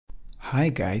Hi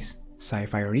guys,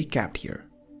 Sci-Fi Recapped here.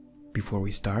 Before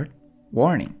we start,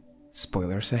 warning,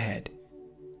 spoilers ahead.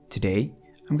 Today,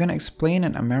 I'm gonna explain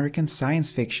an American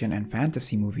science fiction and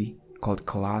fantasy movie called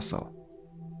Colossal.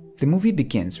 The movie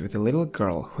begins with a little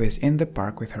girl who is in the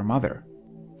park with her mother.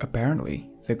 Apparently,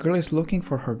 the girl is looking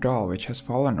for her doll which has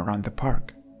fallen around the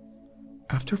park.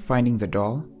 After finding the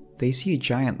doll, they see a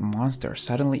giant monster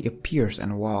suddenly appears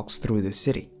and walks through the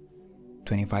city.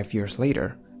 25 years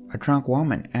later, a drunk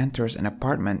woman enters an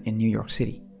apartment in New York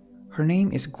City. Her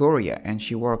name is Gloria and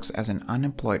she works as an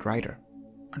unemployed writer.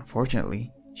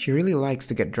 Unfortunately, she really likes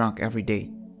to get drunk every day.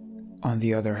 On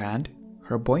the other hand,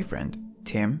 her boyfriend,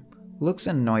 Tim, looks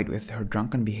annoyed with her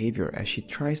drunken behavior as she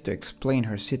tries to explain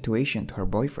her situation to her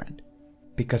boyfriend.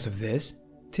 Because of this,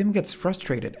 Tim gets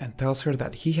frustrated and tells her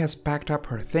that he has packed up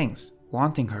her things,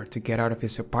 wanting her to get out of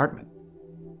his apartment.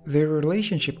 Their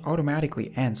relationship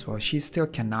automatically ends while she still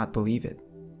cannot believe it.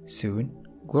 Soon,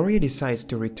 Gloria decides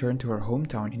to return to her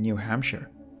hometown in New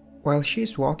Hampshire. While she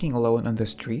is walking alone on the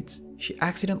streets, she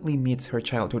accidentally meets her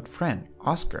childhood friend,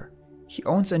 Oscar. He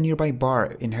owns a nearby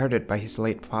bar inherited by his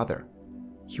late father.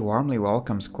 He warmly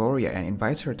welcomes Gloria and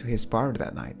invites her to his bar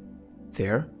that night.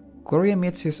 There, Gloria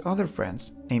meets his other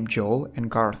friends named Joel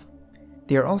and Garth.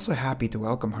 They are also happy to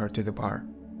welcome her to the bar.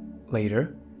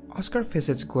 Later, Oscar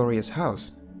visits Gloria's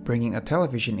house, bringing a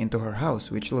television into her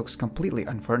house which looks completely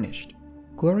unfurnished.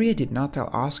 Gloria did not tell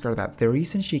Oscar that the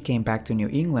reason she came back to New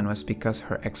England was because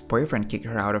her ex-boyfriend kicked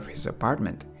her out of his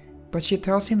apartment, but she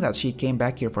tells him that she came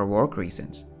back here for work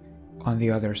reasons. On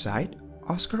the other side,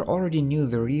 Oscar already knew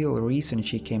the real reason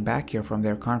she came back here from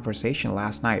their conversation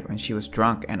last night when she was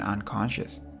drunk and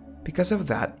unconscious. Because of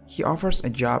that, he offers a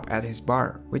job at his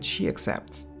bar, which she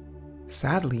accepts.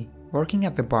 Sadly, working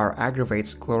at the bar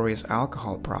aggravates Gloria's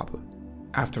alcohol problem.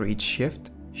 After each shift,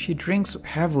 she drinks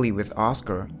heavily with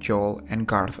Oscar, Joel, and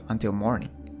Garth until morning.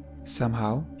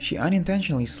 Somehow, she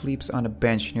unintentionally sleeps on a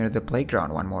bench near the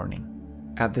playground one morning.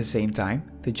 At the same time,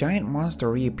 the giant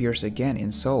monster reappears again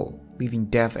in Seoul, leaving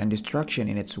death and destruction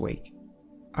in its wake.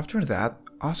 After that,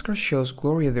 Oscar shows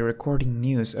Gloria the recording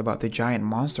news about the giant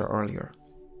monster earlier.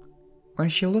 When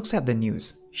she looks at the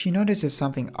news, she notices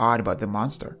something odd about the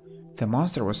monster. The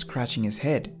monster was scratching his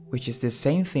head, which is the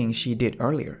same thing she did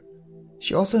earlier.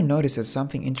 She also notices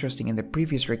something interesting in the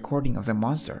previous recording of the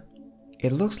monster.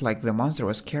 It looks like the monster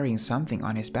was carrying something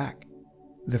on his back.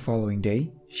 The following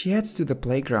day, she heads to the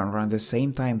playground around the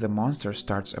same time the monster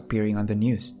starts appearing on the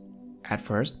news. At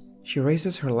first, she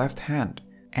raises her left hand,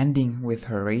 ending with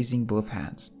her raising both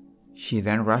hands. She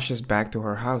then rushes back to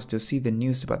her house to see the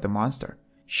news about the monster.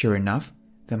 Sure enough,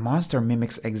 the monster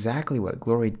mimics exactly what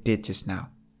Gloria did just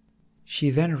now. She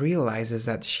then realizes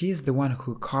that she is the one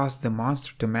who caused the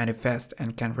monster to manifest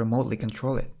and can remotely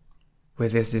control it.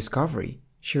 With this discovery,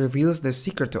 she reveals the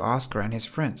secret to Oscar and his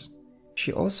friends.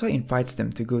 She also invites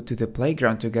them to go to the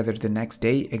playground together the next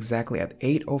day exactly at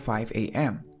 8:05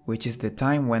 a.m., which is the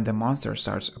time when the monster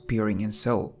starts appearing in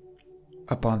Seoul.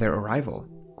 Upon their arrival,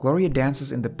 Gloria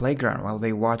dances in the playground while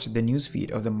they watch the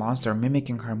newsfeed of the monster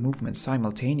mimicking her movements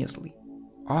simultaneously.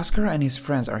 Oscar and his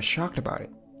friends are shocked about it.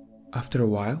 After a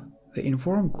while, they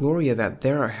inform Gloria that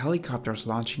there are helicopters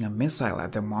launching a missile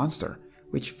at the monster,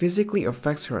 which physically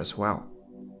affects her as well.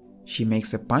 She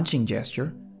makes a punching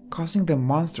gesture, causing the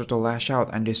monster to lash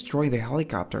out and destroy the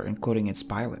helicopter, including its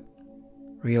pilot.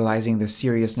 Realizing the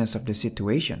seriousness of the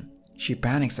situation, she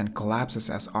panics and collapses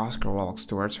as Oscar walks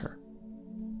towards her.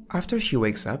 After she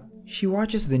wakes up, she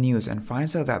watches the news and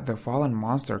finds out that the fallen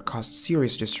monster caused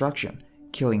serious destruction,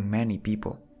 killing many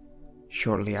people.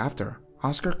 Shortly after,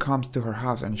 Oscar comes to her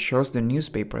house and shows the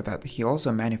newspaper that he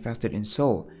also manifested in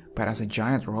Seoul, but as a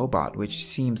giant robot which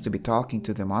seems to be talking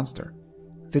to the monster.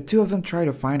 The two of them try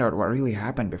to find out what really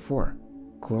happened before.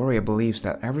 Gloria believes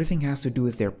that everything has to do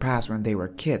with their past when they were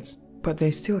kids, but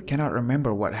they still cannot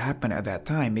remember what happened at that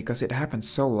time because it happened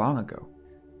so long ago.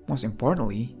 Most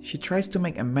importantly, she tries to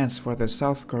make amends for the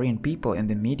South Korean people in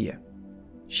the media.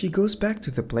 She goes back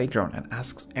to the playground and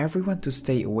asks everyone to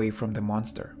stay away from the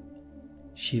monster.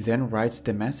 She then writes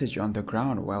the message on the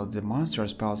ground while the monster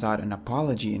spells out an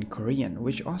apology in Korean,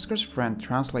 which Oscar's friend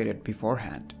translated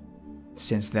beforehand.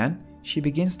 Since then, she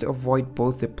begins to avoid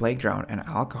both the playground and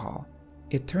alcohol.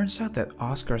 It turns out that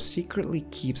Oscar secretly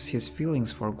keeps his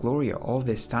feelings for Gloria all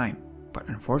this time, but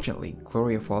unfortunately,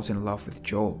 Gloria falls in love with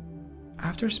Joel.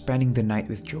 After spending the night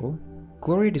with Joel,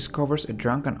 Gloria discovers a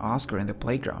drunken Oscar in the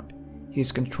playground. He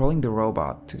is controlling the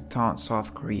robot to taunt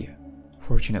South Korea.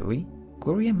 Fortunately,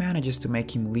 Gloria manages to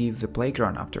make him leave the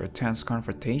playground after a tense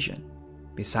confrontation.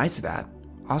 Besides that,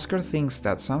 Oscar thinks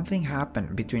that something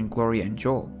happened between Gloria and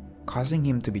Joel, causing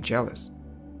him to be jealous.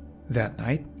 That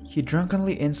night, he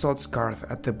drunkenly insults Garth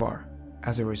at the bar.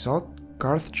 As a result,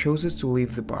 Garth chooses to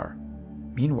leave the bar.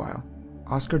 Meanwhile,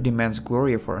 Oscar demands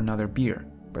Gloria for another beer,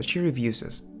 but she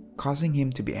refuses, causing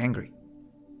him to be angry.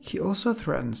 He also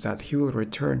threatens that he will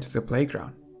return to the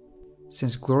playground.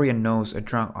 Since Gloria knows a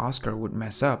drunk Oscar would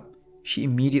mess up, she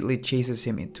immediately chases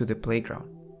him into the playground.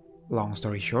 Long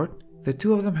story short, the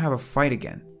two of them have a fight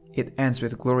again. It ends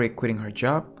with Gloria quitting her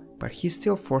job, but he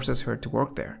still forces her to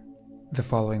work there. The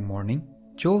following morning,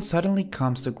 Joel suddenly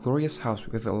comes to Gloria's house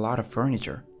with a lot of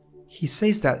furniture. He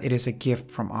says that it is a gift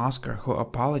from Oscar, who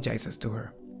apologizes to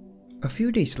her. A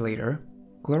few days later,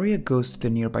 Gloria goes to the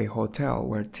nearby hotel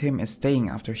where Tim is staying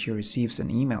after she receives an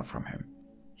email from him.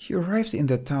 He arrives in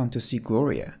the town to see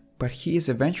Gloria, but he is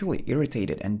eventually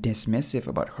irritated and dismissive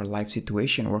about her life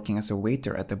situation working as a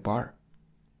waiter at the bar.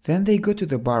 Then they go to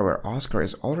the bar where Oscar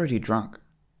is already drunk.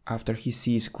 After he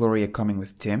sees Gloria coming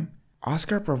with Tim,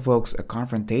 Oscar provokes a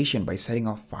confrontation by setting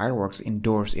off fireworks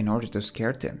indoors in order to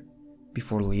scare Tim.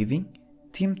 Before leaving,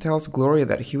 Tim tells Gloria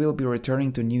that he will be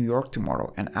returning to New York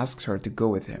tomorrow and asks her to go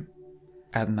with him.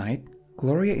 At night,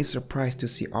 Gloria is surprised to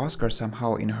see Oscar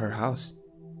somehow in her house.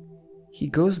 He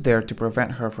goes there to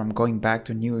prevent her from going back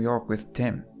to New York with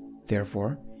Tim.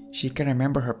 Therefore, she can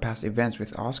remember her past events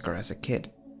with Oscar as a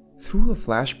kid. Through a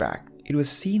flashback, it was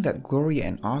seen that Gloria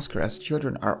and Oscar as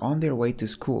children are on their way to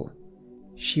school.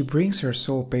 She brings her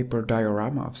Seoul paper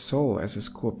diorama of Seoul as a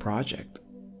school project.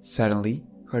 Suddenly,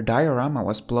 her diorama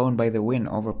was blown by the wind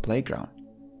over playground.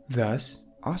 Thus,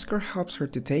 Oscar helps her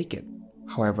to take it.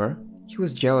 However, he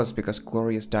was jealous because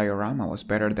Gloria's diorama was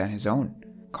better than his own,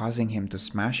 causing him to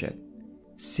smash it.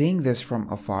 Seeing this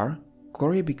from afar,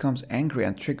 Gloria becomes angry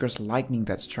and triggers lightning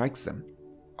that strikes them.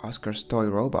 Oscar's toy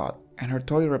robot and her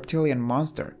toy reptilian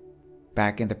monster.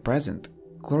 Back in the present,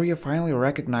 Gloria finally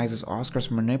recognizes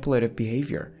Oscar's manipulative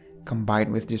behavior,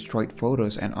 combined with destroyed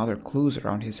photos and other clues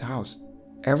around his house.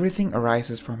 Everything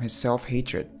arises from his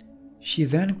self-hatred. She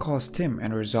then calls Tim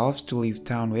and resolves to leave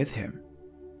town with him.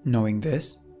 Knowing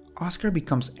this, Oscar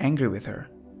becomes angry with her.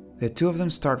 The two of them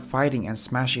start fighting and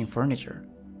smashing furniture.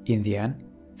 In the end,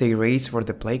 they race for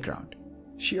the playground.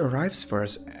 She arrives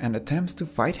first and attempts to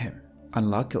fight him.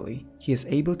 Unluckily, he is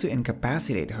able to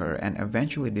incapacitate her and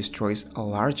eventually destroys a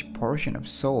large portion of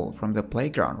Seoul from the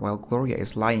playground while Gloria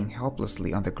is lying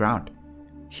helplessly on the ground.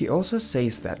 He also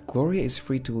says that Gloria is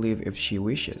free to leave if she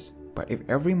wishes, but if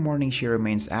every morning she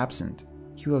remains absent,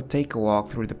 he will take a walk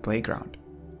through the playground.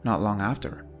 Not long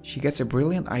after, she gets a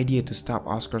brilliant idea to stop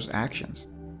Oscar's actions.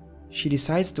 She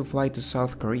decides to fly to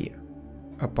South Korea.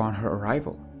 Upon her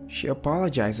arrival, she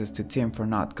apologizes to Tim for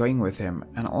not going with him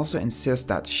and also insists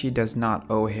that she does not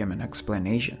owe him an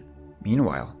explanation.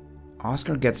 Meanwhile,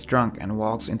 Oscar gets drunk and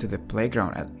walks into the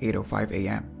playground at 8:05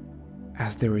 a.m.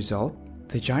 As the result,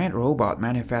 the giant robot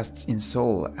manifests in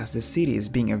Seoul as the city is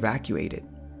being evacuated.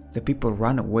 The people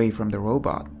run away from the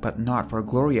robot, but not for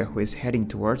Gloria, who is heading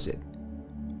towards it.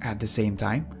 At the same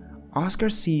time, Oscar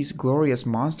sees Gloria's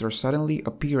monster suddenly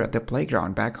appear at the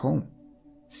playground back home.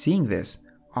 Seeing this,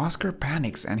 Oscar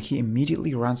panics and he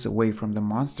immediately runs away from the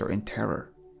monster in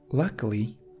terror.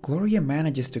 Luckily, Gloria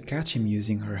manages to catch him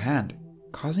using her hand,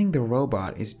 causing the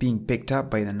robot is being picked up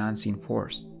by the unseen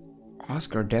force.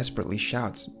 Oscar desperately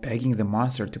shouts, begging the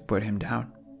monster to put him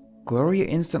down. Gloria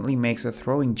instantly makes a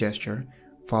throwing gesture,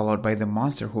 followed by the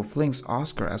monster who flings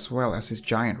Oscar as well as his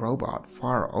giant robot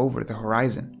far over the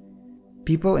horizon.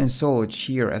 People in Seoul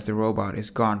cheer as the robot is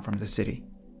gone from the city.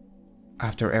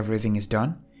 After everything is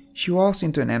done, she walks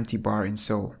into an empty bar in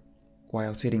Seoul.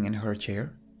 While sitting in her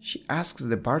chair, she asks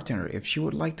the bartender if she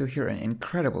would like to hear an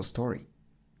incredible story.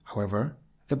 However,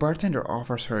 the bartender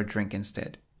offers her a drink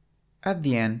instead. At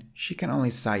the end, she can only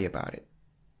sigh about it.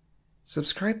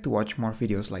 Subscribe to watch more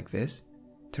videos like this,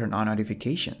 turn on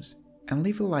notifications, and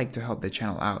leave a like to help the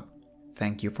channel out.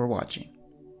 Thank you for watching.